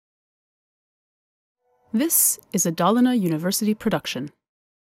This is a Dalarna University production.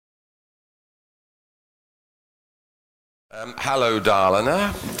 Hello,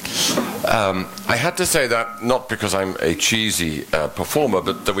 Dalarna. I had to say that not because I'm a cheesy performer,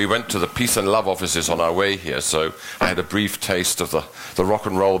 but that we went to the Peace and Love offices on our way here, so I had a brief taste of the rock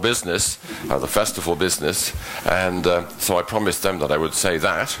and roll business, the festival business, and so I promised them that I would say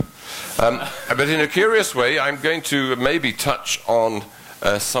that. But in a curious way, I'm going to maybe touch on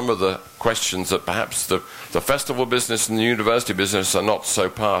some of the questions that perhaps the festival business and the university business are not so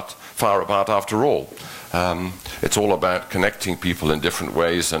far apart after all. It's all about connecting people in different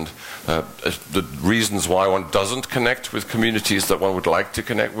ways, and the reasons why one doesn't connect with communities that one would like to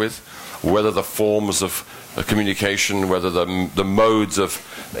connect with, whether the forms of communication, whether the modes of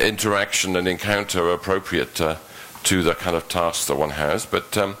interaction and encounter are appropriate to the kind of tasks that one has.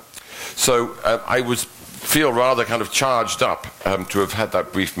 But so I feel rather kind of charged up to have had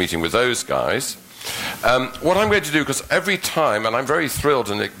that brief meeting with those guys. What I'm going to do, because every time, and I'm very thrilled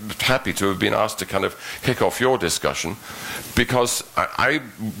and happy to have been asked to kind of kick off your discussion, because I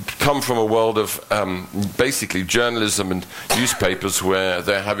come from a world of basically journalism and newspapers where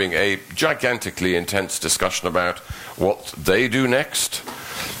they're having a gigantically intense discussion about what they do next.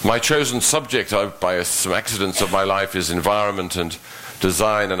 My chosen subject, by some accidents of my life, is environment and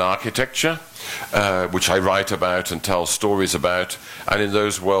design and architecture, which I write about and tell stories about. And in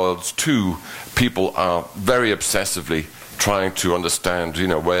those worlds, too, people are very obsessively trying to understand,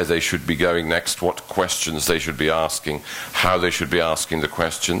 where they should be going next, what questions they should be asking, how they should be asking the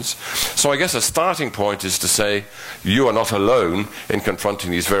questions. So I guess a starting point is to say you are not alone in confronting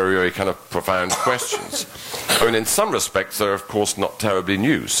these very, very kind of profound questions. I mean, in some respects, they're of course not terribly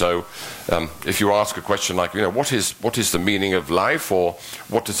new. So if you ask a question like, what is the meaning of life, or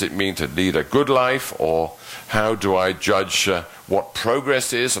what does it mean to lead a good life, or how do I judge what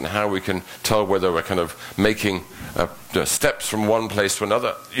progress is and how we can tell whether we're kind of making steps from one place to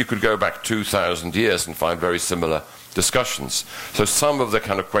another, you could go back 2,000 years and find very similar discussions. So some of the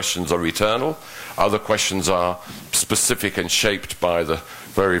kind of questions are eternal, other questions are specific and shaped by the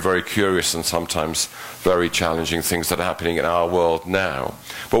very, very curious and sometimes very challenging things that are happening in our world now.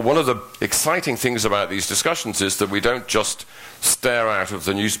 But one of the exciting things about these discussions is that we don't just stare out of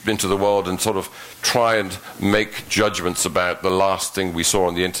the news into the world and sort of try and make judgments about the last thing we saw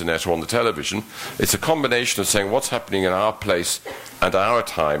on the internet or on the television. It's a combination of saying what's happening in our place and our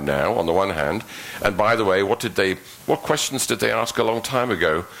time now, on the one hand, and by the way, what questions did they ask a long time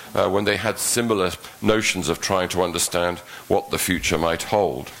ago when they had similar notions of trying to understand what the future might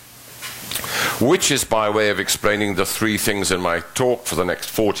hold? Which is by way of explaining the three things in my talk for the next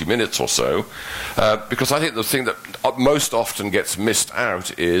 40 minutes or so, because I think the thing that most often gets missed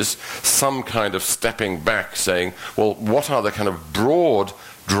out is some kind of stepping back, saying, well, what are the kind of broad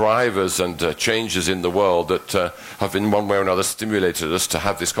drivers and changes in the world that have in one way or another stimulated us to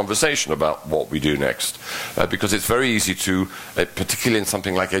have this conversation about what we do next. Because it's very easy to, particularly in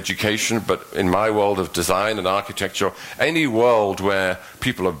something like education, but in my world of design and architecture, any world where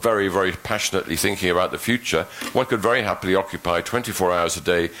people are very, very passionately thinking about the future, one could very happily occupy 24 hours a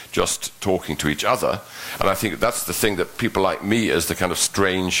day just talking to each other. And I think that's the thing that people like me, as the kind of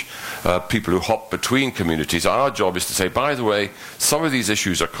strange people who hop between communities, our job is to say, by the way, some of these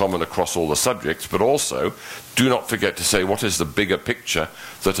issues are common across all the subjects, but also do not forget to say what is the bigger picture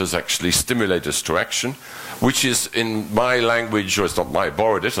that has actually stimulated us to action, which is, in my language, or it's not I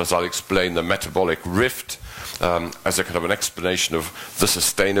borrowed it, as I'll explain, the metabolic rift, as a kind of an explanation of the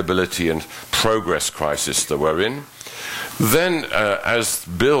sustainability and progress crisis that we're in. Then, as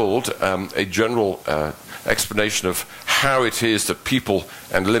build, a general explanation of how it is that people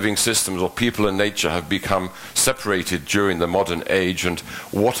and living systems, or people and nature, have become separated during the modern age, and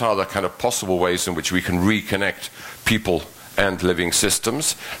what are the kind of possible ways in which we can reconnect people and living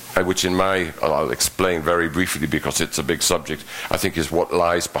systems, which I'll explain very briefly because it's a big subject, I think is what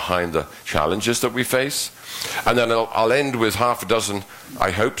lies behind the challenges that we face. And then I'll end with half a dozen,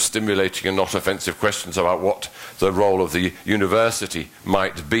 I hope, stimulating and not offensive questions about what the role of the university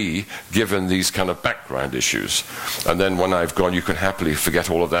might be given these kind of background issues. And then when I've gone, you can happily forget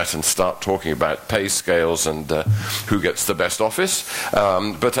all of that and start talking about pay scales and who gets the best office.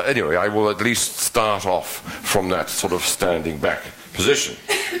 But anyway, I will at least start off from that sort of standing back position.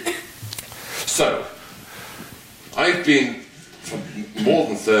 So, I've been for more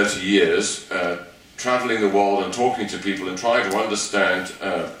than 30 years traveling the world and talking to people and trying to understand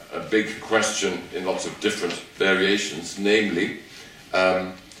a big question in lots of different variations, namely,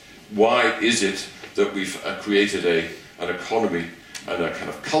 why is it that we've created an economy and a kind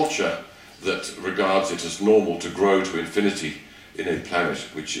of culture that regards it as normal to grow to infinity in a planet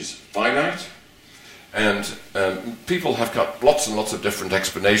which is finite, And people have got lots and lots of different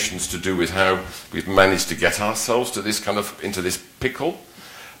explanations to do with how we've managed to get ourselves to this kind of, into this pickle.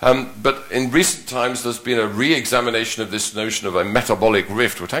 But in recent times, there's been a re-examination of this notion of a metabolic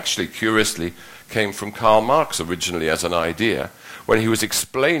rift, which actually, curiously, came from Karl Marx originally as an idea, when he was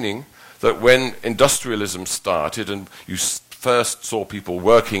explaining that when industrialism started and you first saw people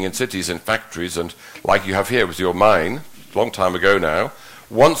working in cities, in factories, and like you have here with your mine, a long time ago now,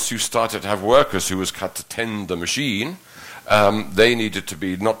 once you started to have workers who was had to tend the machine, they needed to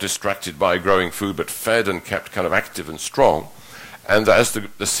be not distracted by growing food, but fed and kept kind of active and strong. And as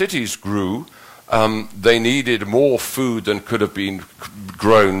the cities grew, they needed more food than could have been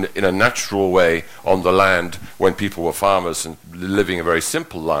grown in a natural way on the land when people were farmers and living very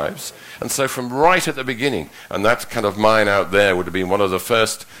simple lives. And so from right at the beginning, and that kind of mine out there would have been one of the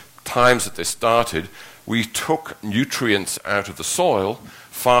first times that they started, we took nutrients out of the soil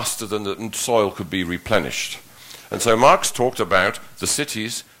faster than the soil could be replenished. And so Marx talked about the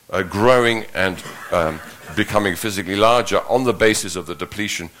cities growing and becoming physically larger on the basis of the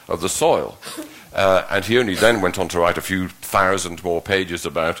depletion of the soil. And he only then went on to write a few thousand more pages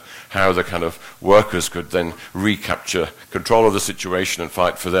about how the kind of workers could then recapture control of the situation and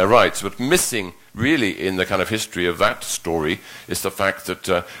fight for their rights. But missing really in the kind of history of that story is the fact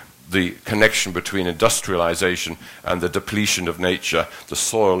that the connection between industrialization and the depletion of nature, the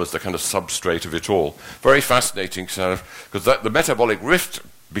soil as the kind of substrate of it all. Very fascinating, because the metabolic rift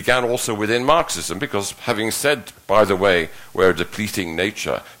began also within Marxism, because having said, by the way, we're depleting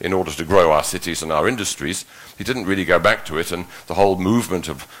nature in order to grow our cities and our industries, he didn't really go back to it, and the whole movement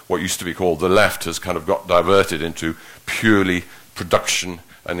of what used to be called the left has kind of got diverted into purely production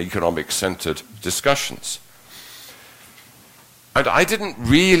and economic-centered discussions. And I didn't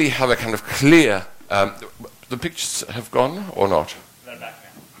really have a kind of clear... the pictures have gone or not? They're back now.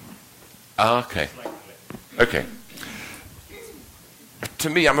 Ah, okay. Okay. To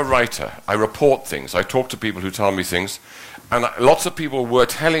me, I'm a writer. I report things. I talk to people who tell me things. And lots of people were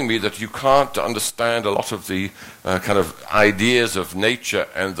telling me that you can't understand a lot of the kind of ideas of nature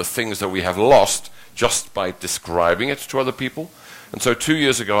and the things that we have lost just by describing it to other people. And so 2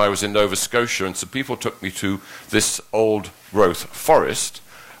 years ago, I was in Nova Scotia, and some people took me to this old-growth forest,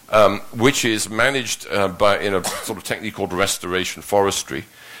 which is managed in a sort of technique called restoration forestry.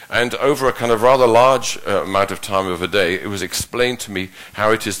 And over a kind of rather large amount of time of a day, it was explained to me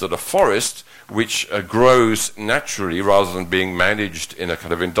how it is that a forest, which grows naturally rather than being managed in a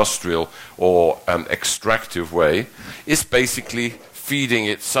kind of industrial or extractive way, is basically feeding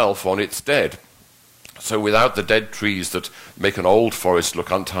itself on its dead. So without the dead trees that make an old forest look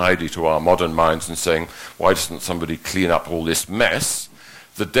untidy to our modern minds and saying, why doesn't somebody clean up all this mess?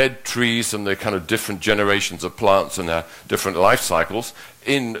 The dead trees and the kind of different generations of plants and their different life cycles,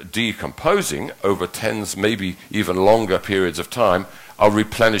 in decomposing over tens, maybe even longer periods of time, are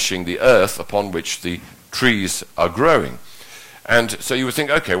replenishing the earth upon which the trees are growing. And so you would think,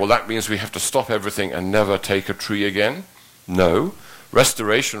 okay, well that means we have to stop everything and never take a tree again? No.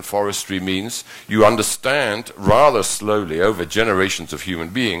 Restoration forestry means you understand rather slowly over generations of human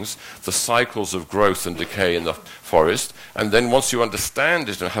beings the cycles of growth and decay in the forest, and then once you understand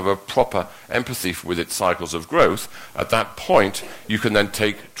it and have a proper empathy with its cycles of growth, at that point you can then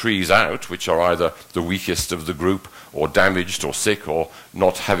take trees out which are either the weakest of the group or damaged or sick or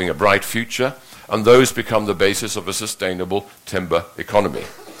not having a bright future, and those become the basis of a sustainable timber economy.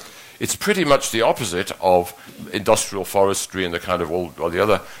 It's pretty much the opposite of industrial forestry and the kind of all the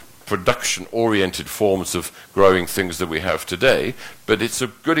other production-oriented forms of growing things that we have today, but it's a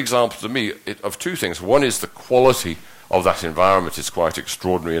good example to me of two things. One is the quality of that environment is quite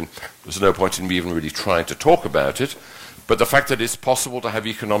extraordinary, and there's no point in me even really trying to talk about it, but the fact that it's possible to have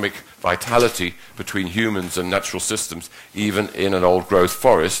economic vitality between humans and natural systems, even in an old-growth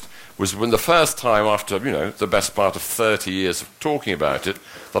forest, was when the first time after, the best part of 30 years of talking about it,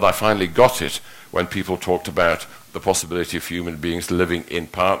 that I finally got it when people talked about the possibility of human beings living in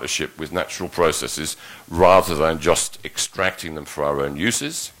partnership with natural processes rather than just extracting them for our own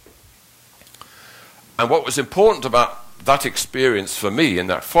uses. And what was important about that experience for me in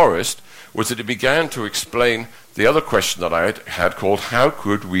that forest was that it began to explain the other question that I had called, how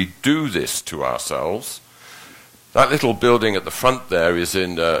could we do this to ourselves? That little building at the front there is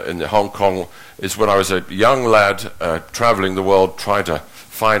in Hong Kong, is when I was a young lad traveling the world trying to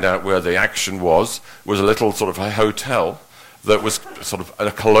find out where the action was a little sort of a hotel that was sort of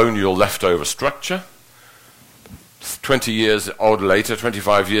a colonial leftover structure. 20 years odd later,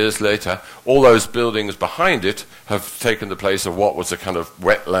 25 years later, all those buildings behind it have taken the place of what was a kind of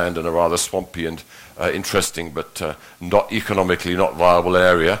wetland and a rather swampy and interesting but not economically not viable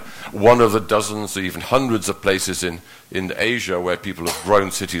area. One of the dozens or even hundreds of places in Asia where people have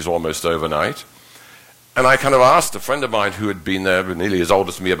grown cities almost overnight. And I kind of asked a friend of mine who had been there, nearly as old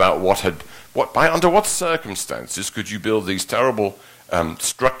as me, about under what circumstances could you build these terrible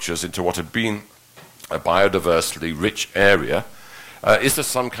structures into what had been a biodiversity rich area? Is there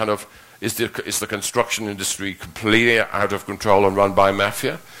some kind of is the construction industry completely out of control and run by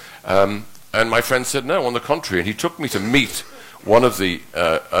mafia? And my friend said no, on the contrary. And he took me to meet one of the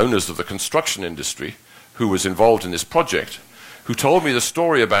owners of the construction industry who was involved in this project, who told me the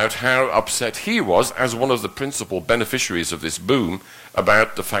story about how upset he was as one of the principal beneficiaries of this boom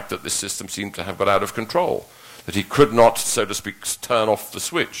about the fact that this system seemed to have got out of control, that he could not, so to speak, turn off the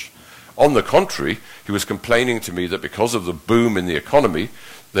switch. On the contrary, he was complaining to me that because of the boom in the economy,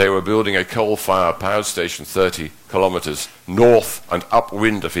 they were building a coal-fired power station 30 kilometers north and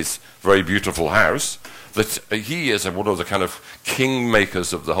upwind of his very beautiful house, that he, as one of the kind of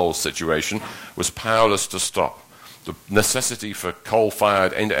kingmakers of the whole situation, was powerless to stop. The necessity for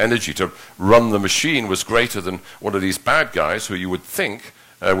coal-fired energy to run the machine was greater than one of these bad guys who you would think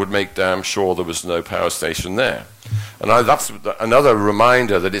would make damn sure there was no power station there. And that's another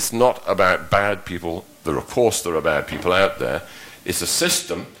reminder that it's not about bad people. Of course there are bad people out there. It's a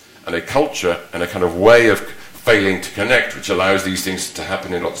system and a culture and a kind of way of failing to connect which allows these things to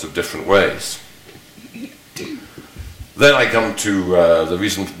happen in lots of different ways. Then I come to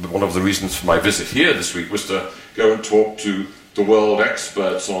one of the reasons for my visit here this week was to go and talk to the world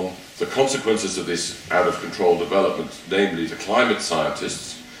experts on the consequences of this out-of-control development, namely the climate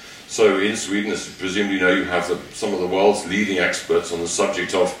scientists. So in Sweden, as you presumably know, you have some of the world's leading experts on the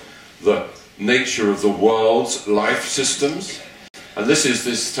subject of the nature of the world's life systems. And this is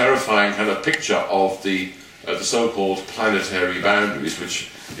this terrifying kind of picture of the so-called planetary boundaries, which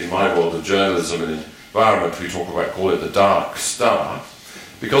in my world of journalism and environment we call it the dark star.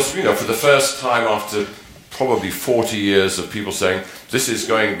 Because, you know, for the first time after probably 40 years of people saying this is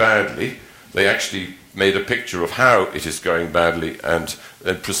going badly, they actually made a picture of how it is going badly and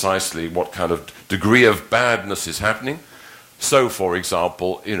precisely what kind of degree of badness is happening. So, for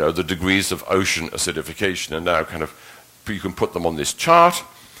example, you know, the degrees of ocean acidification are now kind of, you can put them on this chart,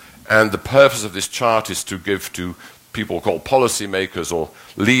 and the purpose of this chart is to give to people called policymakers or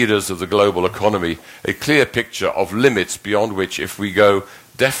leaders of the global economy a clear picture of limits beyond which, if we go,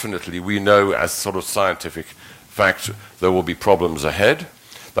 definitely we know as sort of scientific fact there will be problems ahead.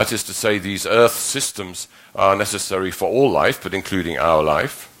 That is to say, these Earth systems are necessary for all life, but including our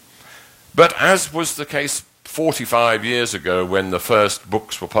life. But as was the case 45 years ago when the first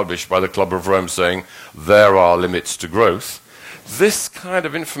books were published by the Club of Rome saying there are limits to growth, this kind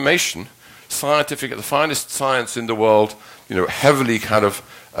of information, scientific, the finest science in the world, you know, heavily kind of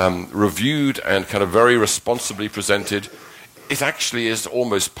reviewed and kind of very responsibly presented, it actually is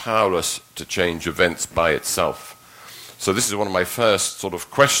almost powerless to change events by itself. So this is one of my first sort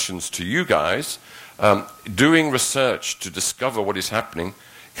of questions to you guys. Doing research to discover what is happening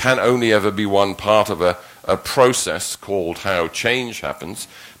can only ever be one part of a process called how change happens,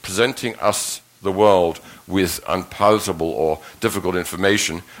 presenting us, the world, with unpalatable or difficult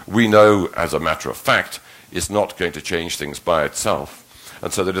information we know, as a matter of fact, is not going to change things by itself.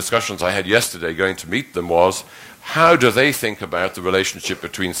 And so the discussions I had yesterday going to meet them was, how do they think about the relationship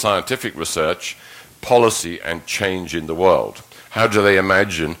between scientific research, policy, and change in the world? How do they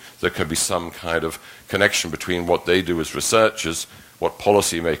imagine there could be some kind of connection between what they do as researchers, what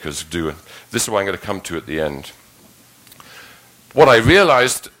policymakers do? And this is what I'm going to come to at the end. What I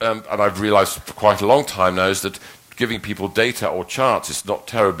realized, and I've realized for quite a long time now, is that giving people data or charts is not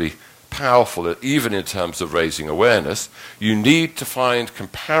terribly powerful, even in terms of raising awareness. You need to find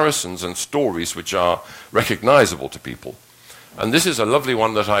comparisons and stories which are recognizable to people. And this is a lovely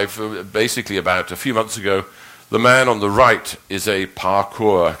one that I've basically, about a few months ago, the man on the right is a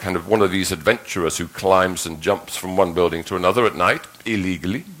parkour, kind of one of these adventurers who climbs and jumps from one building to another at night,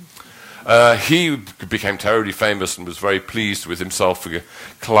 illegally. He became terribly famous and was very pleased with himself for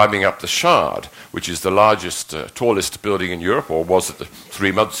climbing up the Shard, which is the largest, tallest building in Europe, or was it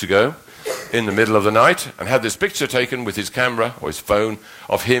 3 months ago, in the middle of the night, and had this picture taken with his camera or his phone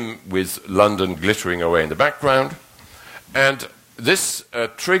of him with London glittering away in the background. And this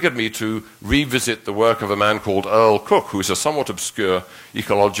triggered me to revisit the work of a man called Earl Cook, who is a somewhat obscure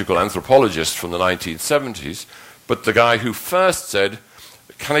ecological anthropologist from the 1970s, but the guy who first said,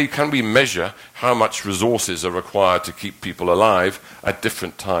 can we measure how much resources are required to keep people alive at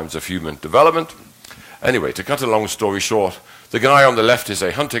different times of human development? Anyway, to cut a long story short, the guy on the left is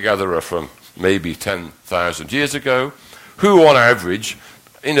a hunter-gatherer from maybe 10,000 years ago, who on average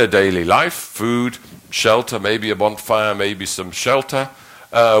in a daily life, food, shelter, maybe a bonfire, maybe some shelter,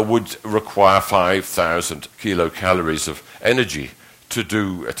 would require 5,000 kilocalories of energy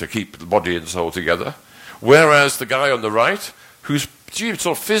to keep the body and soul together. Whereas the guy on the right, who's sort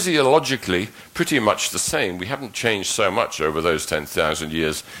of physiologically pretty much the same, we haven't changed so much over those 10,000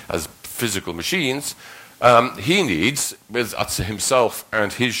 years as physical machines, he needs, with himself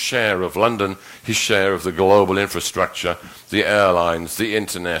and his share of London, his share of the global infrastructure, the airlines, the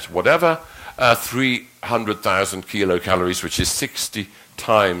internet, whatever, 300,000 kilocalories, which is 60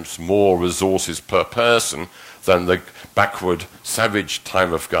 times more resources per person than the backward, savage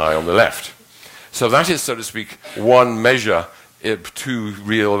time of guy on the left. So that is, so to speak, one measure, two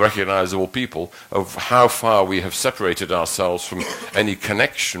real recognizable people, of how far we have separated ourselves from any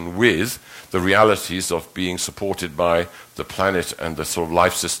connection with the realities of being supported by the planet and the sort of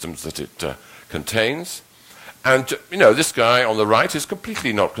life systems that it contains. And, you know, this guy on the right is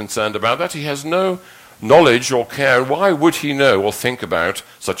completely not concerned about that. He has no knowledge or care. Why would he know or think about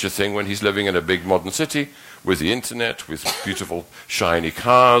such a thing when he's living in a big modern city with the internet, with beautiful shiny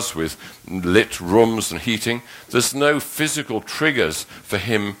cars, with lit rooms and heating? There's no physical triggers for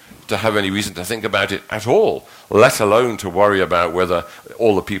him to have any reason to think about it at all, let alone to worry about whether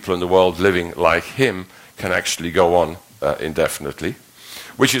all the people in the world living like him can actually go on indefinitely.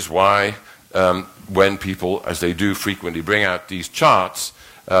 Which is why when people, as they do frequently, bring out these charts,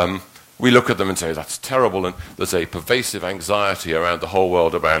 we look at them and say, that's terrible, and there's a pervasive anxiety around the whole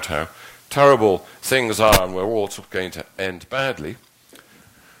world about how terrible things are, and we're all going to end badly.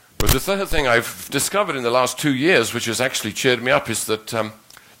 But the third thing I've discovered in the last 2 years, which has actually cheered me up, is that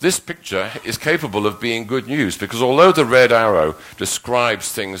this picture is capable of being good news, because although the red arrow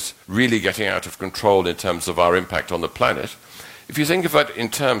describes things really getting out of control in terms of our impact on the planet, if you think of it in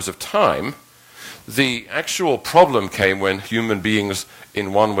terms of time, the actual problem came when human beings,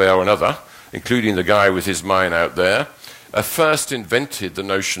 in one way or another, including the guy with his mine out there, first invented the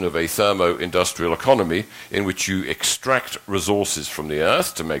notion of a thermo-industrial economy in which you extract resources from the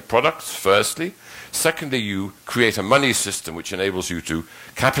earth to make products, firstly. Secondly, you create a money system which enables you to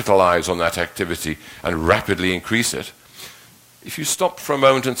capitalize on that activity and rapidly increase it. If you stop for a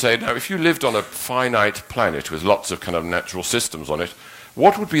moment and say, now, if you lived on a finite planet with lots of kind of natural systems on it,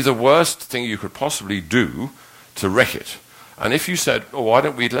 what would be the worst thing you could possibly do to wreck it? And if you said, oh, why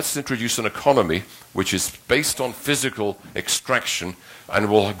don't we, let's introduce an economy which is based on physical extraction and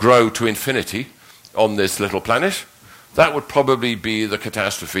will grow to infinity on this little planet, that would probably be the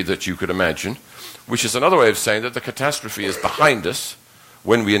catastrophe that you could imagine, which is another way of saying that the catastrophe is behind us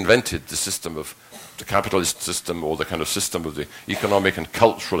when we invented the system of the capitalist system, or the kind of system of the economic and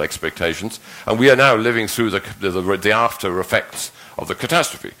cultural expectations, and we are now living through the after effects of the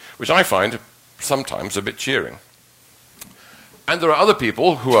catastrophe, which I find sometimes a bit cheering. And there are other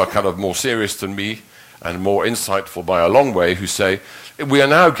people who are kind of more serious than me and more insightful by a long way, who say we are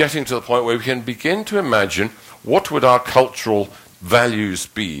now getting to the point where we can begin to imagine what would our cultural values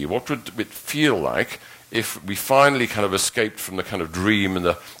be, what would it feel like if we finally kind of escaped from the kind of dream and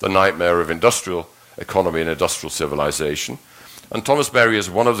the nightmare of industrial economy and industrial civilization. And Thomas Berry is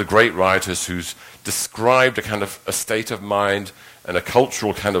one of the great writers who's described a kind of a state of mind and a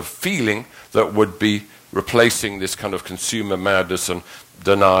cultural kind of feeling that would be replacing this kind of consumer madness and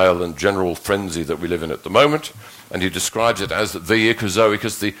denial and general frenzy that we live in at the moment. And he describes it as the ecozoic,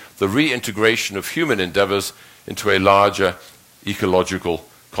 as the reintegration of human endeavors into a larger ecological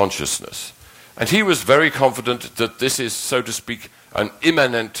consciousness. And he was very confident that this is, so to speak, an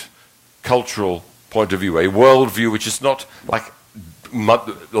immanent cultural point of view, a worldview which is not like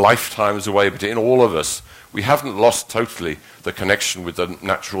lifetimes away, but in all of us. We haven't lost totally the connection with the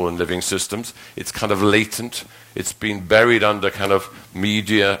natural and living systems. It's kind of latent. It's been buried under kind of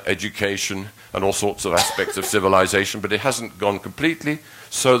media, education, and all sorts of aspects of civilization, but it hasn't gone completely.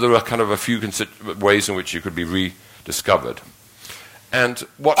 So there are kind of a few ways in which it could be rediscovered. And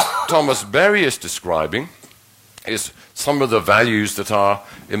what Thomas Berry is describing is some of the values that are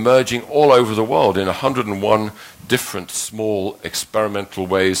emerging all over the world in 101 different small experimental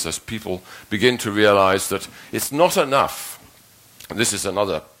ways as people begin to realize that it's not enough, and this is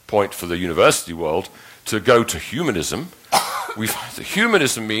another point for the university world, to go to humanism.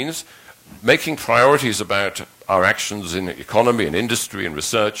 Humanism means making priorities about our actions in economy and industry and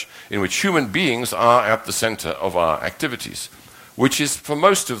research in which human beings are at the center of our activities, which is, for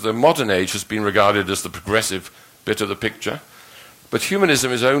most of the modern age, has been regarded as the progressive bit of the picture. But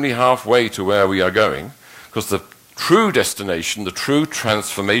humanism is only halfway to where we are going, because the true destination, the true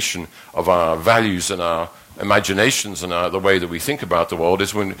transformation of our values and our imaginations and the way that we think about the world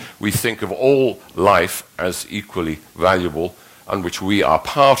is when we think of all life as equally valuable on which we are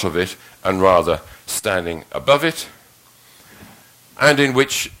part of it and rather standing above it, and in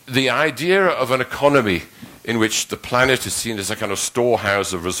which the idea of an economy in which the planet is seen as a kind of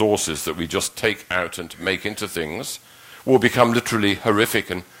storehouse of resources that we just take out and make into things will become literally horrific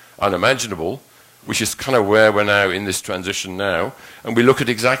and unimaginable, which is kind of where we're now in this transition now. And we look at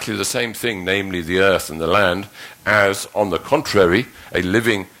exactly the same thing, namely the earth and the land, as, on the contrary, a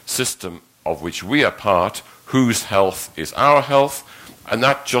living system of which we are part, whose health is our health, and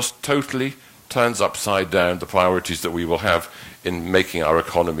that just totally turns upside down the priorities that we will have in making our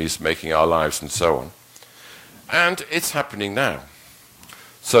economies, making our lives, and so on. And it's happening now.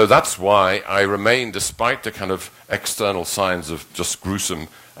 So that's why I remain, despite the kind of external signs of just gruesome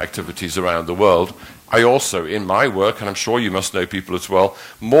activities around the world, I also, in my work, and I'm sure you must know people as well,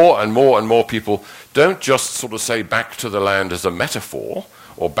 more and more and more people don't just sort of say back to the land as a metaphor,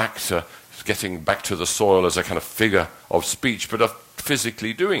 or back to getting back to the soil as a kind of figure of speech, but are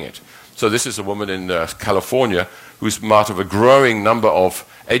physically doing it. So this is a woman in California who's part of a growing number of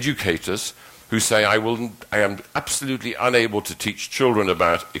educators who say, I am absolutely unable to teach children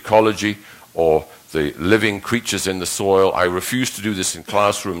about ecology or the living creatures in the soil. I refuse to do this in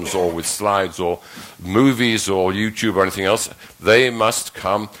classrooms or with slides or movies or YouTube or anything else. They must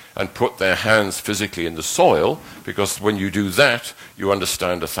come and put their hands physically in the soil, because when you do that, you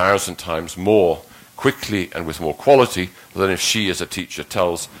understand 1,000 times more quickly and with more quality than if she as a teacher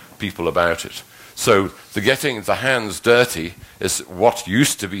tells people about it. So the getting the hands dirty is what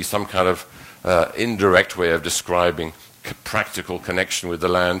used to be some kind of indirect way of describing practical connection with the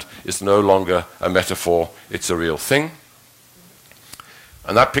land, is no longer a metaphor, it's a real thing.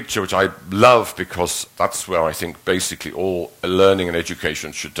 And that picture, which I love because that's where I think basically all learning and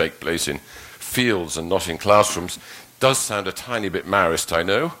education should take place, in fields and not in classrooms, does sound a tiny bit Marist, I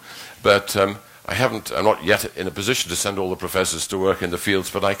know, but I'm not yet in a position to send all the professors to work in the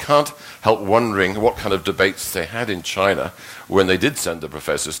fields, but I can't help wondering what kind of debates they had in China when they did send the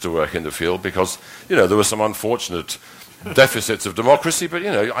professors to work in the field, because, you know, there were some unfortunate deficits of democracy, but,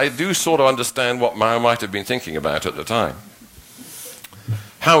 you know, I do sort of understand what Mao might have been thinking about at the time.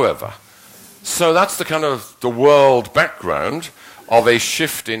 However, so that's the kind of the world background of a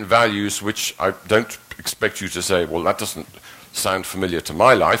shift in values, which I don't expect you to say, well, that doesn't sound familiar to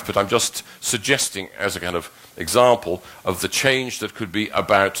my life, but I'm just suggesting as a kind of example of the change that could be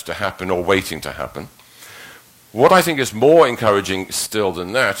about to happen or waiting to happen. What I think is more encouraging still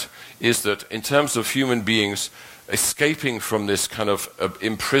than that is that in terms of human beings escaping from this kind of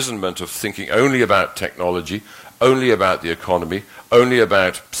imprisonment of thinking only about technology, only about the economy, only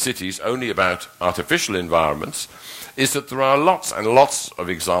about cities, only about artificial environments, is that there are lots and lots of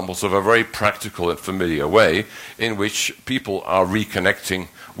examples of a very practical and familiar way in which people are reconnecting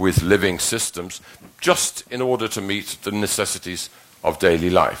with living systems just in order to meet the necessities of daily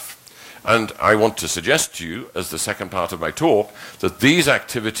life. And I want to suggest to you, as the second part of my talk, that these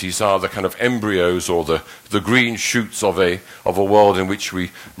activities are the kind of embryos or the green shoots of a world in which we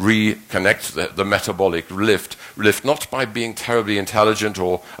reconnect the metabolic lift, not by being terribly intelligent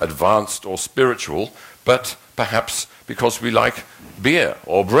or advanced or spiritual, but perhaps because we like beer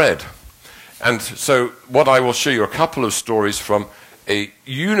or bread. And so what I will show you a couple of stories from a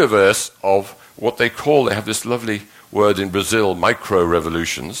universe of what they have this lovely word in Brazil,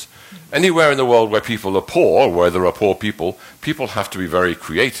 micro-revolutions. Anywhere in the world where people are poor, where there are poor people, people have to be very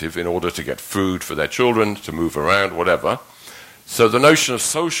creative in order to get food for their children, to move around, whatever. So the notion of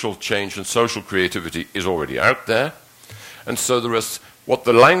social change and social creativity is already out there. And so there is what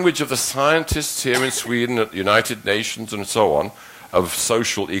the language of the scientists here in Sweden, at the United Nations and so on, of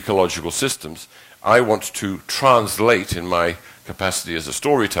social ecological systems, I want to translate in my capacity as a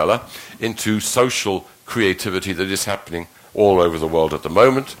storyteller into social creativity that is happening all over the world at the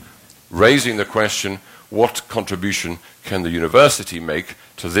moment, raising the question, what contribution can the university make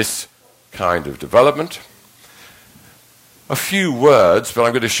to this kind of development? A few words, but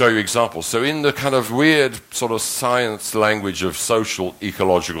I'm going to show you examples. So in the kind of weird sort of science language of social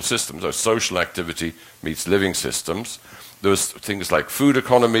ecological systems, or social activity meets living systems, there's things like food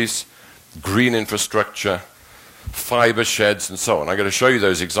economies, green infrastructure, fiber sheds, and so on. I'm going to show you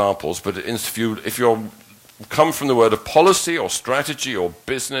those examples, but if you come from the word of policy or strategy or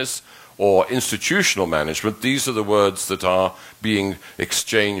business or institutional management, these are the words that are being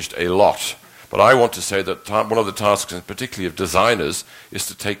exchanged a lot. But I want to say that one of the tasks, and particularly of designers, is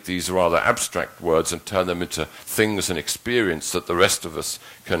to take these rather abstract words and turn them into things and experience that the rest of us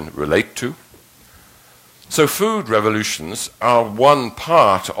can relate to. So food revolutions are one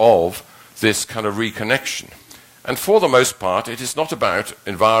part of this kind of reconnection. And for the most part, it is not about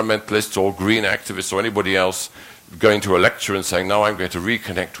environmentalists or green activists or anybody else going to a lecture and saying, now I'm going to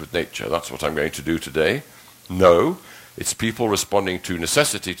reconnect with nature. That's what I'm going to do today. No, it's people responding to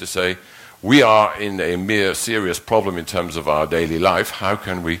necessity to say, we are in a mere serious problem in terms of our daily life. How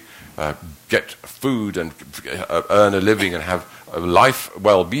can we get food and earn a living and have a life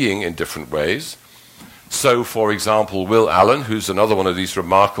well-being in different ways? So, for example, Will Allen, who's another one of these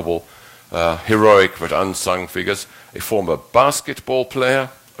remarkable, heroic but unsung figures, a former basketball player,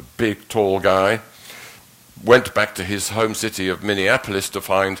 a big, tall guy, went back to his home city of Minneapolis to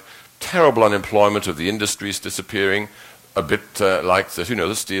find terrible unemployment of the industries disappearing, a bit like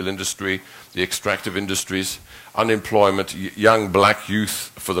the steel industry, the extractive industries, unemployment, young black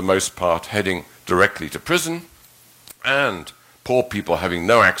youth for the most part heading directly to prison, and poor people having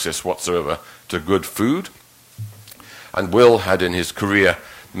no access whatsoever to good food. And Will had in his career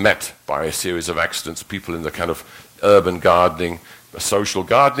met by a series of accidents people in the kind of urban gardening, social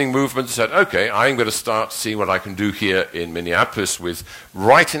gardening movement, said, okay, I'm going to start seeing what I can do here in Minneapolis with,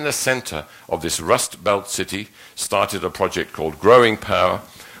 right in the center of this Rust Belt city, started a project called Growing Power,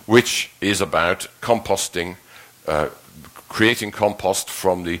 which is about composting, creating compost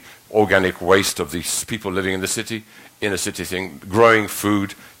from the organic waste of these people living in the city, inner city thing, growing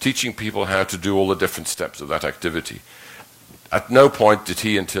food, teaching people how to do all the different steps of that activity. At no point did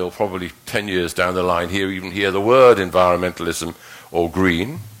he, until probably 10 years down the line, even hear the word environmentalism or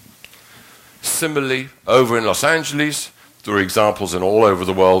green. Similarly, over in Los Angeles, there are examples in all over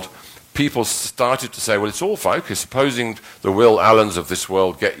the world, people started to say, well, it's all fine, okay, supposing the Will Allens of this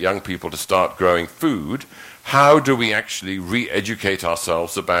world get young people to start growing food, how do we actually re-educate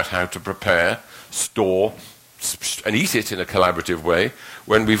ourselves about how to prepare, store, and eat it in a collaborative way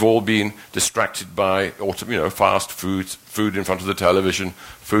when we've all been distracted by fast food in front of the television,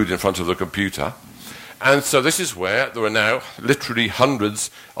 food in front of the computer. And so this is where there are now literally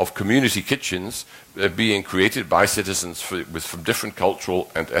hundreds of community kitchens being created by citizens from different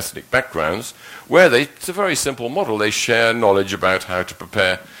cultural and ethnic backgrounds, where it's a very simple model. They share knowledge about how to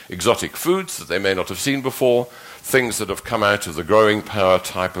prepare exotic foods that they may not have seen before, things that have come out of the Growing Power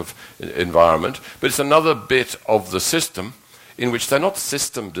type of environment. But it's another bit of the system in which they're not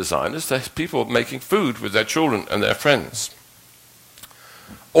system designers, they're people making food with their children and their friends.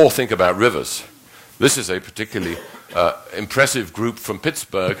 Or think about rivers. This is a particularly impressive group from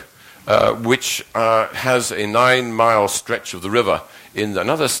Pittsburgh, which has a 9-mile stretch of the river in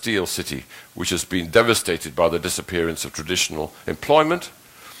another steel city, which has been devastated by the disappearance of traditional employment.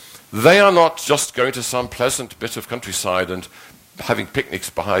 They are not just going to some pleasant bit of countryside and having picnics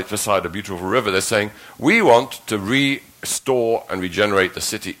beside a beautiful river. They're saying, we want to restore and regenerate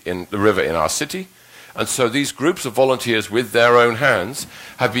the river in our city. And so these groups of volunteers with their own hands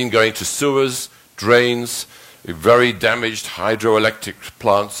have been going to sewers, drains, very damaged hydroelectric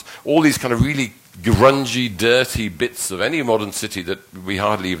plants, all these kind of really grungy, dirty bits of any modern city that we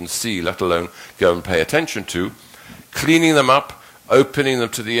hardly even see, let alone go and pay attention to, cleaning them up, opening them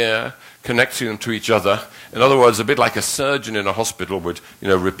to the air, connecting them to each other. In other words, a bit like a surgeon in a hospital would,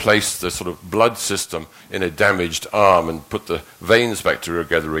 replace the sort of blood system in a damaged arm and put the veins back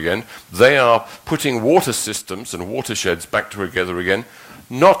together again. They are putting water systems and watersheds back together again,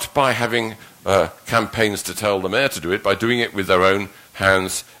 not by having campaigns to tell the mayor to do it, by doing it with their own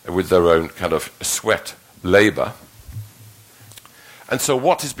hands, with their own kind of sweat labor. And so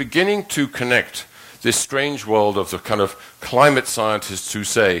what is beginning to connect this strange world of the kind of climate scientists who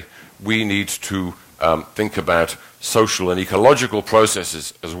say we need to think about social and ecological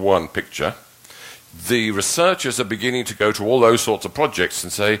processes as one picture, the researchers are beginning to go to all those sorts of projects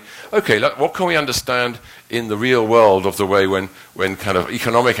and say, okay, what can we understand in the real world of the way when kind of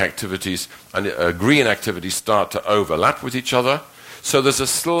economic activities and green activities start to overlap with each other? So there's a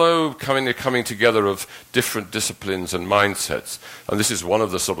slow coming together of different disciplines and mindsets. And this is one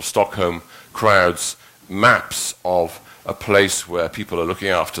of the sort of Stockholm crowd's maps of a place where people are looking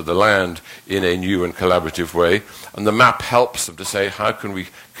after the land in a new and collaborative way. And the map helps them to say, how can we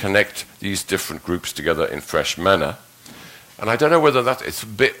connect these different groups together in fresh manner? And I don't know whether it's a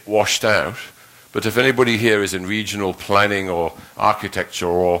bit washed out, but if anybody here is in regional planning or architecture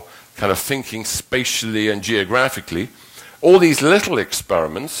or kind of thinking spatially and geographically, all these little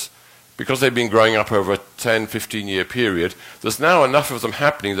experiments, because they've been growing up over a 10, 15-year period, there's now enough of them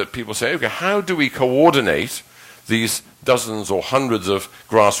happening that people say, okay, how do we coordinate these dozens or hundreds of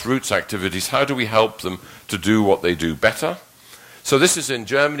grassroots activities? How do we help them to do what they do better? So this is in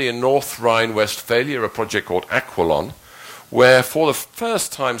Germany, in North Rhine-Westphalia, a project called Aqualon, where for the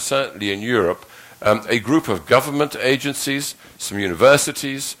first time, certainly in Europe, a group of government agencies, some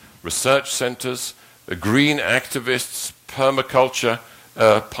universities, research centers, green activists, permaculture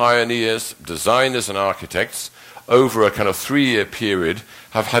pioneers, designers and architects over a kind of 3-year period,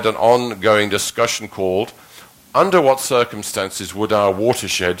 have had an ongoing discussion called, under what circumstances would our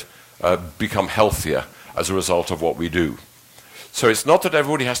watershed become healthier as a result of what we do? So it's not that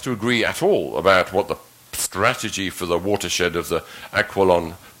everybody has to agree at all about what the strategy for the watershed of the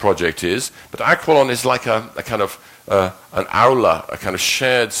Aqualon project is, but Aqualon is like a kind of an aula, a kind of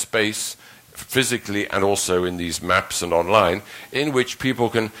shared space physically and also in these maps and online, in which people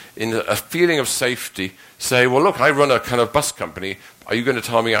can, in a feeling of safety, say, well, look, I run a kind of bus company. Are you going to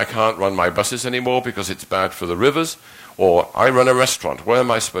tell me I can't run my buses anymore because it's bad for the rivers? Or I run a restaurant. Where am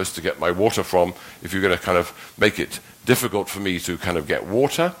I supposed to get my water from if you're going to kind of make it difficult for me to kind of get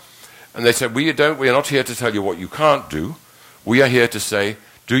water? And they said, we are not here to tell you what you can't do. We are here to say,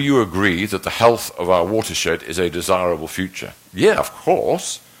 do you agree that the health of our watershed is a desirable future? Yeah, of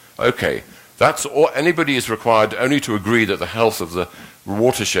course. Okay. That's all. Anybody is required only to agree that the health of the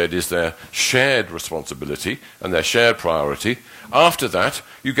watershed is their shared responsibility and their shared priority. After that,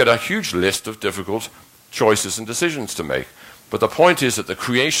 you get a huge list of difficult choices and decisions to make. But the point is that the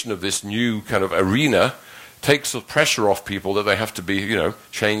creation of this new kind of arena takes the pressure off people that they have to be,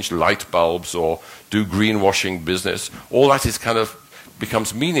 change light bulbs or do greenwashing business. All that is kind of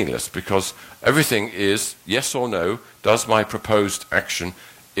becomes meaningless because everything is yes or no, does my proposed action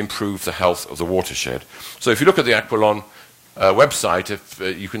improve the health of the watershed? So if you look at the Aqualon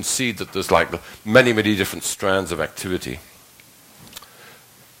website, you can see that there's like many, many different strands of activity.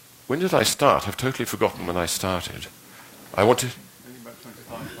 When did I start? I've totally forgotten when I started. I want to...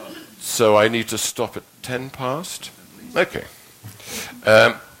 So I need to stop at 10 past? Okay.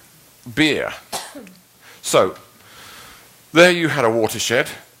 Beer. So, there you had a watershed.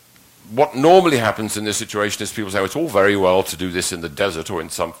 What normally happens in this situation is people say, oh, it's all very well to do this in the desert or in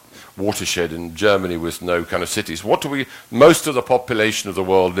some watershed in Germany with no kind of cities. Most of the population of the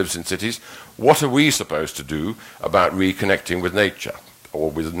world lives in cities. What are we supposed to do about reconnecting with nature or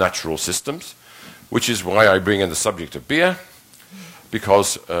with natural systems? Which is why I bring in the subject of beer,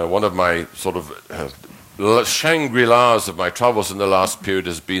 because one of my sort of Shangri-Las of my travels in the last period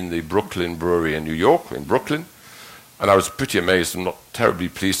has been the Brooklyn Brewery in New York, in Brooklyn. And I was pretty amazed and not terribly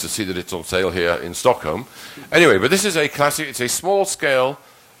pleased to see that it's on sale here in Stockholm. Anyway, but this is a classic, it's a small-scale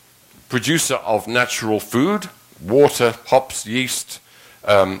producer of natural food, water, hops, yeast,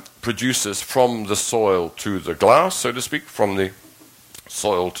 producers from the soil to the glass, so to speak, from the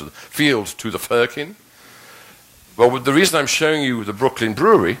soil to the field to the firkin. Well, the reason I'm showing you the Brooklyn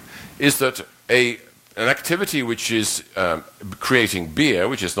Brewery is that an activity which is creating beer,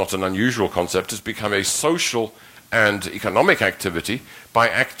 which is not an unusual concept, has become a social and economic activity by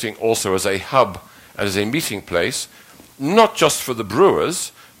acting also as a hub and as a meeting place, not just for the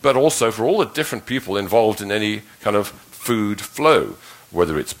brewers, but also for all the different people involved in any kind of food flow,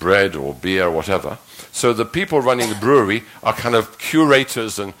 whether it's bread or beer or whatever. So the people running the brewery are kind of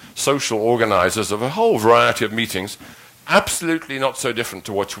curators and social organizers of a whole variety of meetings, absolutely not so different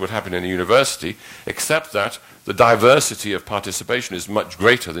to what would happen in a university, except that the diversity of participation is much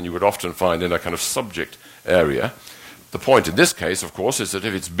greater than you would often find in a kind of subject area. The point in this case, of course, is that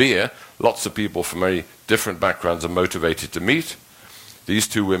if it's beer, lots of people from very different backgrounds are motivated to meet. These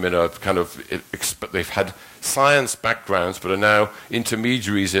two women are kind of, they've had science backgrounds, but are now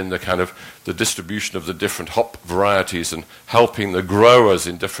intermediaries in the kind of the distribution of the different hop varieties and helping the growers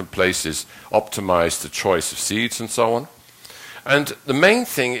in different places optimize the choice of seeds and so on. And the main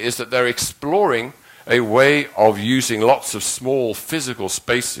thing is that they're exploring a way of using lots of small physical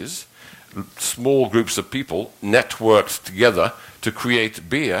spaces, small groups of people networked together to create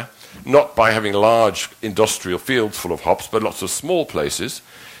beer, not by having large industrial fields full of hops, but lots of small places,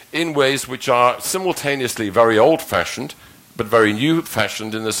 in ways which are simultaneously very old-fashioned, but very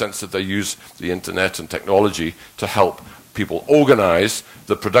new-fashioned in the sense that they use the internet and technology to help people organize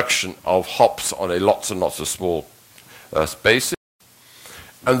the production of hops on lots and lots of small spaces.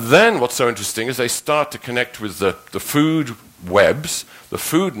 And then what's so interesting is they start to connect with the food webs, the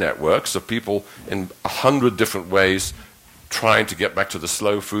food networks of people in 100 different ways trying to get back to the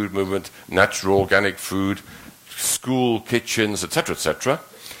slow food movement, natural organic food, school kitchens, etc., etc.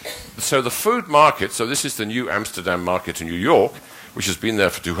 So the food market, so this is the new Amsterdam market in New York, which has been there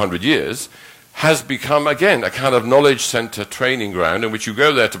for 200 years, has become, again, a kind of knowledge center training ground in which you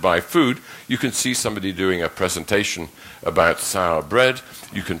go there to buy food. You can see somebody doing a presentation about sour bread.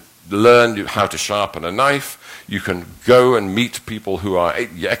 You can learn how to sharpen a knife. You can go and meet people who are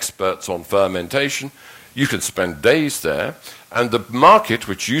experts on fermentation. You can spend days there. And the market,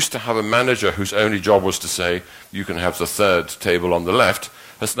 which used to have a manager whose only job was to say, you can have the third table on the left,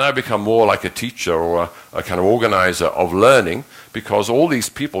 has now become more like a teacher or a kind of organizer of learning, because all these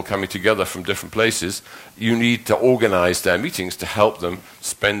people coming together from different places, you need to organize their meetings to help them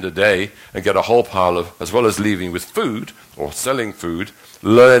spend a day and get a whole pile of, as well as leaving with food or selling food,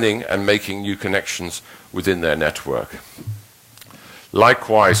 learning and making new connections within their network.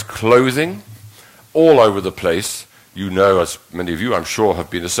 Likewise, clothing, all over the place. You know, as many of you, I'm sure, have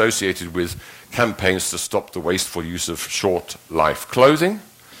been associated with campaigns to stop the wasteful use of short life clothing.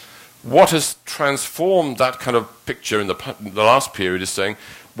 What has transformed that kind of picture in the last period is saying,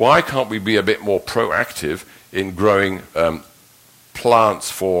 why can't we be a bit more proactive in growing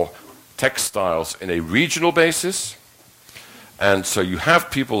plants for textiles in a regional basis? And so you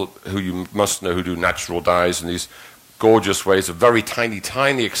have people who you must know who do natural dyes and these gorgeous ways of very tiny,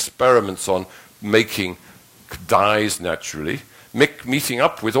 tiny experiments on making dyes naturally, meeting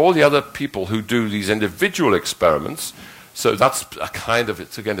up with all the other people who do these individual experiments. So that's a kind of,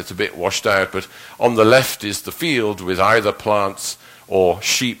 it's a bit washed out, but on the left is the field with either plants or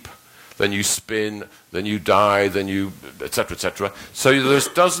sheep. Then you spin, then you dye, then you, etc., etc. So there's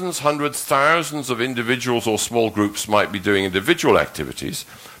dozens, hundreds, thousands of individuals or small groups might be doing individual activities,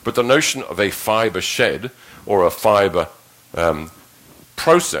 but the notion of a fiber shed or a fiber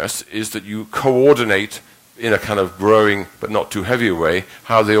process is that you coordinate in a kind of growing but not too heavy way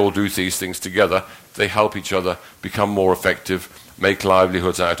how they all do these things together. They help each other become more effective, make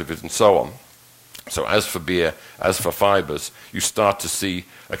livelihoods out of it, and so on. So as for beer, as for fibers, you start to see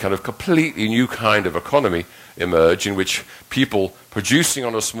a kind of completely new kind of economy emerge in which people producing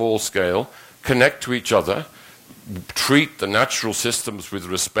on a small scale connect to each other, treat the natural systems with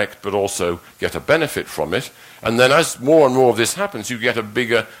respect, but also get a benefit from it. And then as more and more of this happens, you get a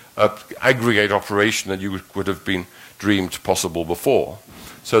bigger aggregate operation than you would have been dreamed possible before.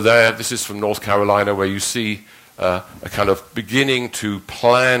 So there, this is from North Carolina, where you see a kind of beginning to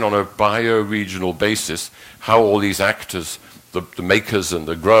plan on a bioregional basis how all these actors, the makers and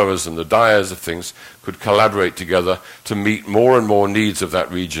the growers and the dyers of things, could collaborate together to meet more and more needs of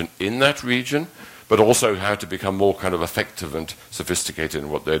that region in that region, but also how to become more kind of effective and sophisticated in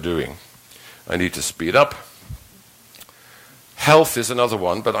what they're doing. I need to speed up. Health is another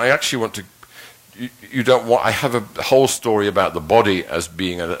one, but I actually want to, you don't want, I have a whole story about the body as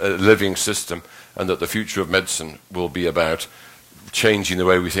being a living system, and that the future of medicine will be about changing the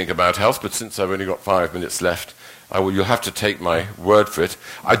way we think about health, but since I've only got 5 minutes left, you'll have to take my word for it.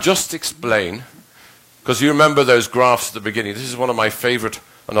 I just explain, because you remember those graphs at the beginning. This is one of my favorite,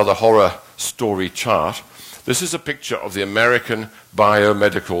 another horror story chart. This is a picture of the American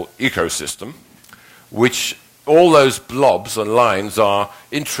biomedical ecosystem, which all those blobs and lines are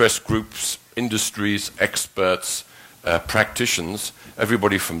interest groups, industries, experts, practitioners,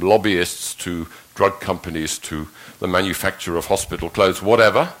 everybody from lobbyists to drug companies to the manufacturer of hospital clothes,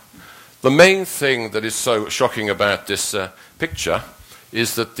 whatever. The main thing that is so shocking about this picture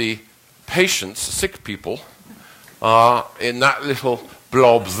is that the patients, sick people, are in that little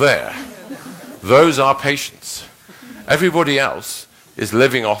blob there. Those are patients. Everybody else is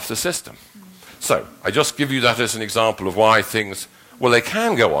living off the system. So I just give you that as an example of why things, well, they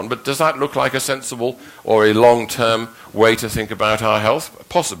can go on, but does that look like a sensible or a long-term way to think about our health?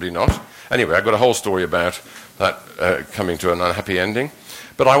 Possibly not. Anyway, I've got a whole story about that coming to an unhappy ending.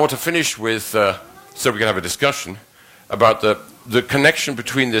 But I want to finish with, so we can have a discussion about the connection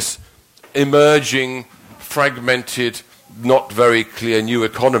between this emerging, fragmented, not very clear new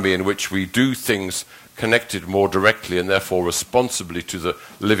economy in which we do things connected more directly and therefore responsibly to the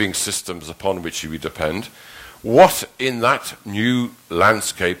living systems upon which we depend. What in that new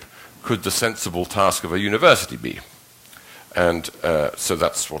landscape could the sensible task of a university be? And so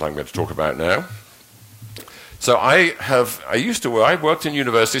that's what I'm going to talk about now. So I worked in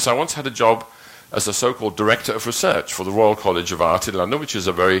universities. I once had a job as a so-called director of research for the Royal College of Art in London, which is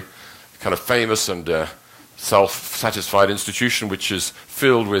a very kind of famous and self-satisfied institution which is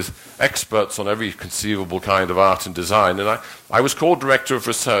filled with experts on every conceivable kind of art and design. And I was called director of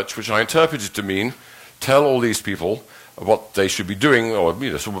research, which I interpreted to mean tell all these people what they should be doing, or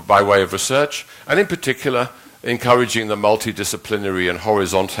sort of by way of research, and in particular encouraging the multidisciplinary and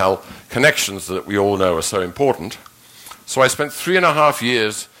horizontal connections that we all know are so important. So I spent 3.5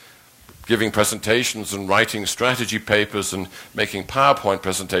 years giving presentations and writing strategy papers and making PowerPoint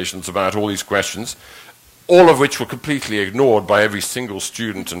presentations about all these questions, all of which were completely ignored by every single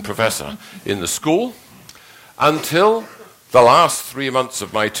student and professor in the school, until the last 3 months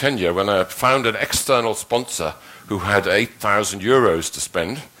of my tenure, when I found an external sponsor who had 8,000 euros to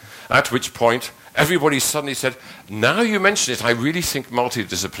spend, at which point everybody suddenly said, now you mention it, I really think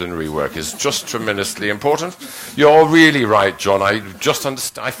multidisciplinary work is just tremendously important. You're really right, John. I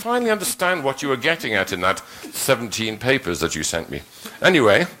finally understand what you were getting at in that 17 papers that you sent me.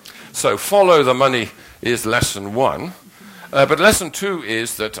 Anyway, so follow the money is lesson 1. But lesson 2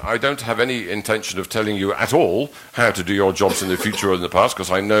 is that I don't have any intention of telling you at all how to do your jobs in the future or in the past, because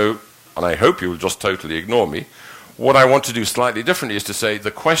I know, and I hope you will just totally ignore me. What I want to do slightly differently is to say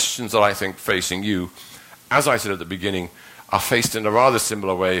the questions that I think facing you, as I said at the beginning, are faced in a rather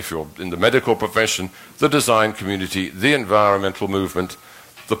similar way if you're in the medical profession, the design community, the environmental movement,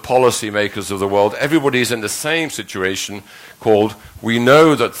 the policymakers of the world. Everybody is in the same situation called, we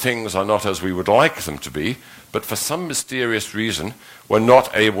know that things are not as we would like them to be, but for some mysterious reason, we're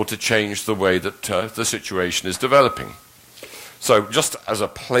not able to change the way that the situation is developing. So just as a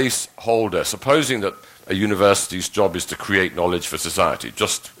placeholder, supposing that a university's job is to create knowledge for society, it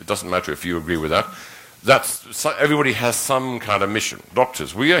doesn't matter if you agree with that, everybody has some kind of mission.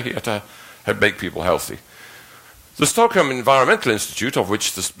 Doctors, we are here to make people healthy. The Stockholm Environmental Institute, of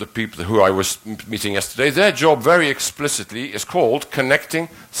which the people who I was meeting yesterday, their job very explicitly is called Connecting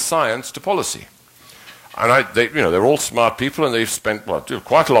Science to Policy. And they're all smart people, and they've spent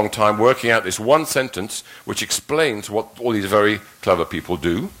quite a long time working out this one sentence which explains what all these very clever people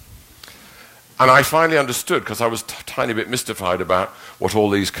do. And I finally understood, because I was a tiny bit mystified about what all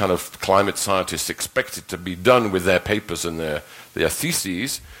these kind of climate scientists expected to be done with their papers and their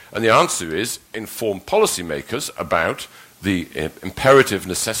theses. And the answer is inform policymakers about the imperative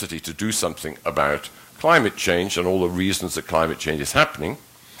necessity to do something about climate change and all the reasons that climate change is happening,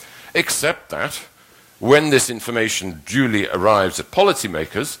 except that when this information duly arrives at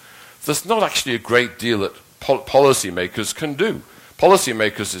policymakers, there's not actually a great deal that policymakers can do.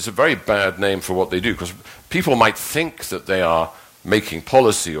 Policymakers is a very bad name for what they do, because people might think that they are making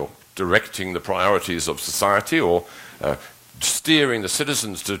policy or directing the priorities of society or steering the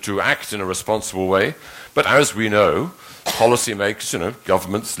citizens to act in a responsible way. But as we know, policymakers,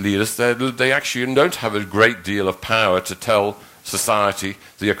 governments, leaders, they actually don't have a great deal of power to tell society,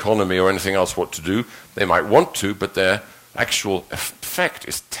 the economy, or anything else what to do. They might want to, but their actual effect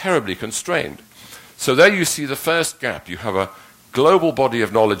is terribly constrained. So there you see the first gap. You have a global body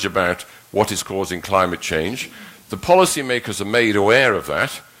of knowledge about what is causing climate change. The policymakers are made aware of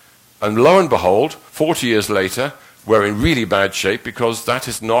that, and lo and behold, 40 years later, we're in really bad shape, because that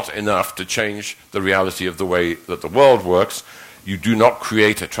is not enough to change the reality of the way that the world works. You do not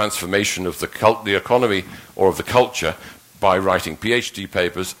create a transformation of the economy or of the culture by writing PhD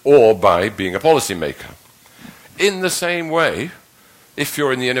papers or by being a policymaker. In the same way, if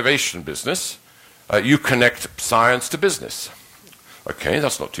you're in the innovation business, you connect science to business. Okay,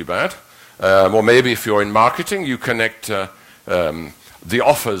 that's not too bad. Or maybe if you're in marketing, you connect the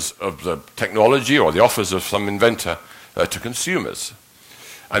offers of the technology or the offers of some inventor to consumers.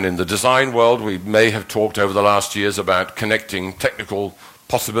 And in the design world, we may have talked over the last years about connecting technical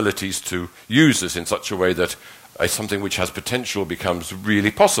possibilities to users in such a way that something which has potential becomes really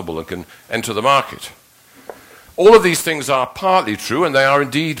possible and can enter the market. All of these things are partly true, and they are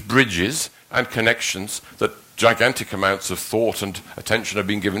indeed bridges and connections that gigantic amounts of thought and attention have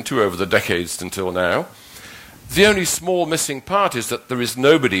been given to over the decades until now. The only small missing part is that there is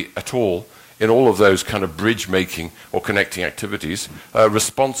nobody at all in all of those kind of bridge-making or connecting activities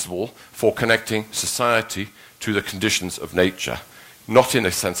responsible for connecting society to the conditions of nature. Not in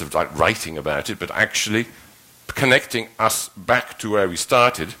a sense of like writing about it, but actually connecting us back to where we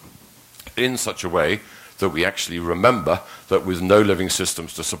started in such a way that we actually remember that with no living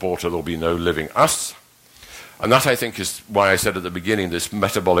systems to support it, there will be no living us. And that, I think, is why I said at the beginning this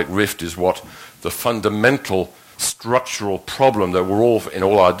metabolic rift is what the fundamental structural problem that we're all, in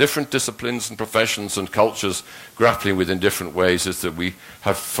all our different disciplines and professions and cultures, grappling with in different ways, is that we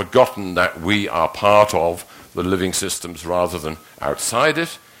have forgotten that we are part of the living systems rather than outside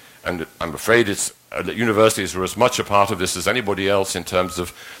it. And I'm afraid that universities are as much a part of this as anybody else in terms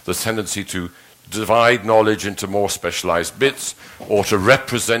of the tendency to divide knowledge into more specialized bits, or to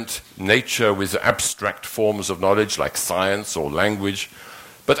represent nature with abstract forms of knowledge like science or language.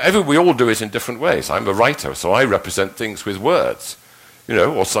 But we all do it in different ways. I'm a writer, so I represent things with words. Or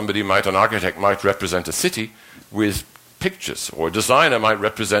an architect might represent a city with pictures, or a designer might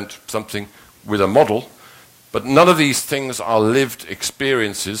represent something with a model. But none of these things are lived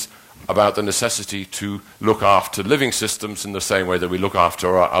experiences about the necessity to look after living systems in the same way that we look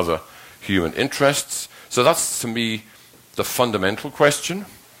after our other human interests. So that's, to me, the fundamental question.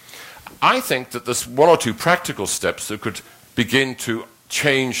 I think that there's one or two practical steps that could begin to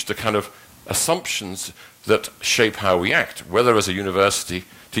change the kind of assumptions that shape how we act, whether as a university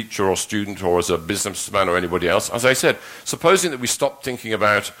teacher or student or as a businessman or anybody else. As I said, supposing that we stop thinking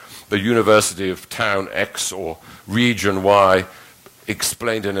about the University of Town X or Region Y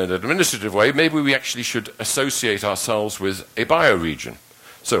explained in an administrative way, maybe we actually should associate ourselves with a bioregion.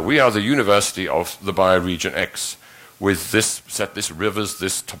 So we are the University of the bioregion X with this set, this rivers,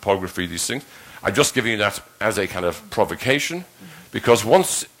 this topography, these things. I'm just giving you that as a kind of provocation, because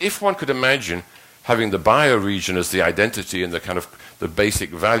if one could imagine having the bioregion as the identity and the kind of the basic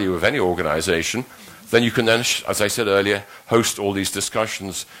value of any organization, then you can then, as I said earlier, host all these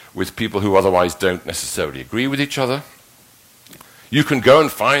discussions with people who otherwise don't necessarily agree with each other. You can go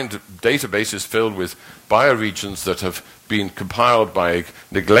and find databases filled with bioregions that have been compiled by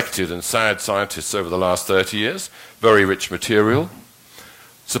neglected and sad scientists over the last 30 years, very rich material.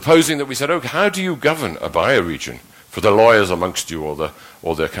 Supposing that we said, okay, how do you govern a bioregion? For the lawyers amongst you or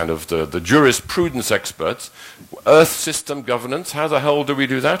the kind of the jurisprudence experts, Earth system governance, how the hell do we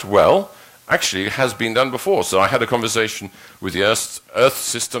do that? Well, actually it has been done before. So I had a conversation with the Earth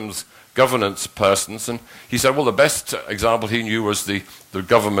systems governance persons, and he said, well, the best example he knew was the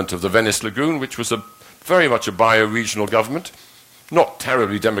government of the Venice Lagoon, which was very much a bioregional government. Not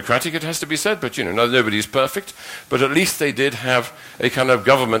terribly democratic, it has to be said, but nobody's perfect. But at least they did have a kind of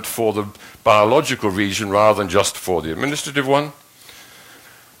government for the biological region rather than just for the administrative one.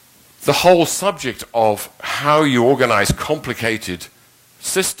 The whole subject of how you organize complicated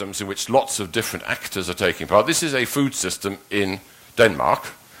systems in which lots of different actors are taking part. This is a food system in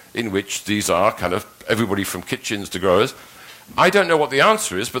Denmark, in which these are kind of everybody from kitchens to growers. I don't know what the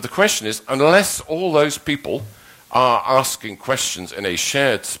answer is, but the question is, unless all those people are asking questions in a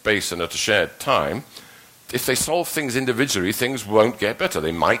shared space and at a shared time, if they solve things individually, things won't get better.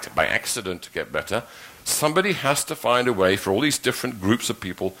 They might, by accident, get better. Somebody has to find a way for all these different groups of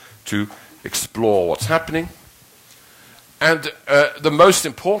people to explore what's happening. And the most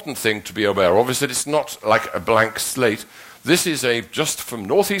important thing to be aware of is that it's not like a blank slate. This is just from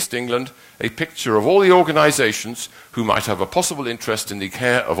northeast England, a picture of all the organizations who might have a possible interest in the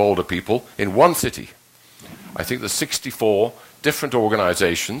care of older people in one city. I think there's 64 different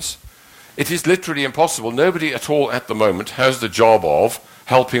organizations. It is literally impossible. Nobody at all at the moment has the job of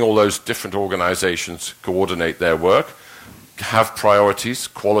helping all those different organizations coordinate their work, have priorities,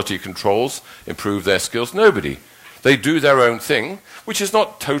 quality controls, improve their skills. Nobody. They do their own thing, which is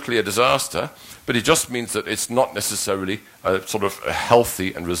not totally a disaster, but it just means that it's not necessarily a sort of a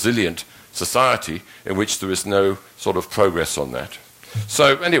healthy and resilient society in which there is no sort of progress on that.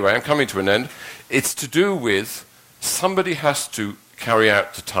 So anyway, I'm coming to an end. It's to do with somebody has to carry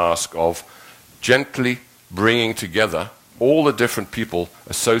out the task of gently bringing together all the different people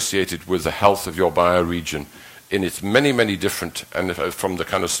associated with the health of your bioregion in its many, many different, and from the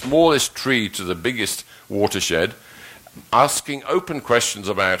kind of smallest tree to the biggest watershed, asking open questions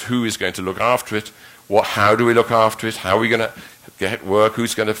about who is going to look after it, how do we look after it, how are we going to get work,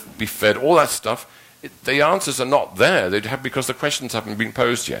 who's going to be fed, all that stuff. The answers are not there because the questions haven't been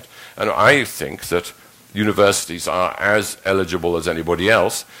posed yet. And I think that universities are as eligible as anybody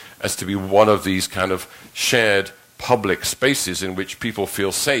else as to be one of these kind of shared public spaces in which people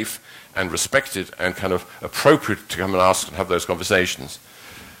feel safe and respected and kind of appropriate to come and ask and have those conversations.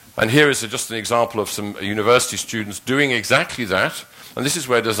 And here is just an example of some university students doing exactly that. And this is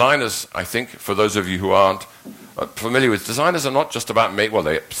where designers, I think, for those of you who aren't familiar with, designers are not just about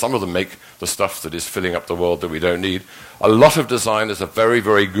some of them make the stuff that is filling up the world that we don't need. A lot of designers are very,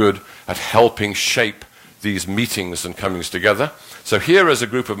 very good at helping shape these meetings and comings together. So here is a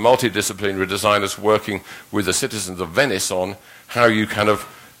group of multidisciplinary designers working with the citizens of Venice on how you kind of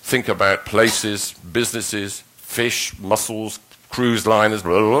think about places, businesses, fish, mussels, cruise liners,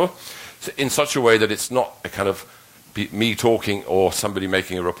 blah, blah, blah, in such a way that it's not a kind of me talking or somebody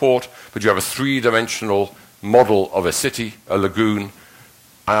making a report, but you have a three-dimensional model of a city, a lagoon,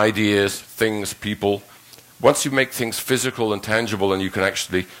 ideas, things, people. Once you make things physical and tangible and you can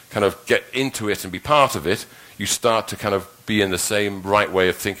actually kind of get into it and be part of it, you start to kind of be in the same right way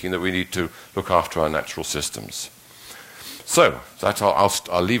of thinking that we need to look after our natural systems. So that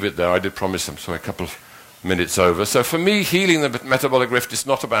I'll leave it there. I did promise them a couple of minutes over. So for me, healing the metabolic rift is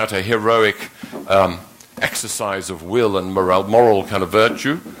not about a heroic exercise of will and moral kind of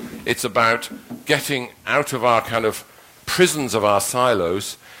virtue. It's about getting out of our kind of prisons of our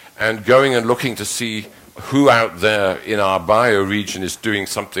silos and going and looking to see who out there in our bioregion is doing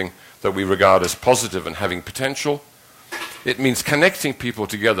something that we regard as positive and having potential. It means connecting people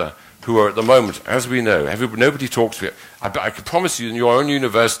together who are at the moment, as we know, nobody talks to you. I can promise you in your own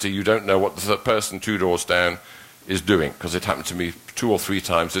university you don't know what the person 2 doors down is doing, because it happened to me 2 or 3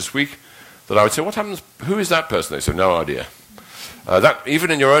 times this week that I would say, what happens, who is that person? They said, no idea. That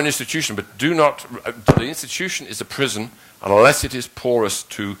even in your own institution, but do not, the institution is a prison unless it is porous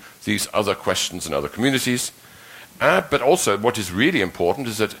to these other questions and other communities. But also what is really important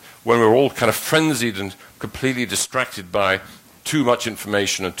is that when we're all kind of frenzied and completely distracted by too much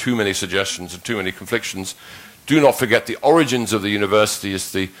information and too many suggestions and too many conflictions, do not forget the origins of the university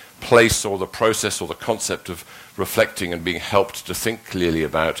is the place or the process or the concept of reflecting and being helped to think clearly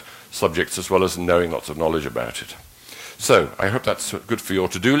about subjects as well as knowing lots of knowledge about it. So I hope that's good for your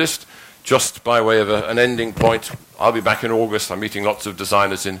to-do list. Just by way of an ending point, I'll be back in August. I'm meeting lots of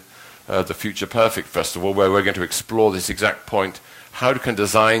designers in the Future Perfect Festival, where we're going to explore this exact point. How can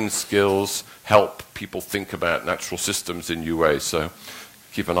design skills help people think about natural systems in new ways? So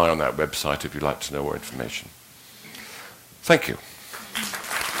keep an eye on that website if you'd like to know more information. Thank you.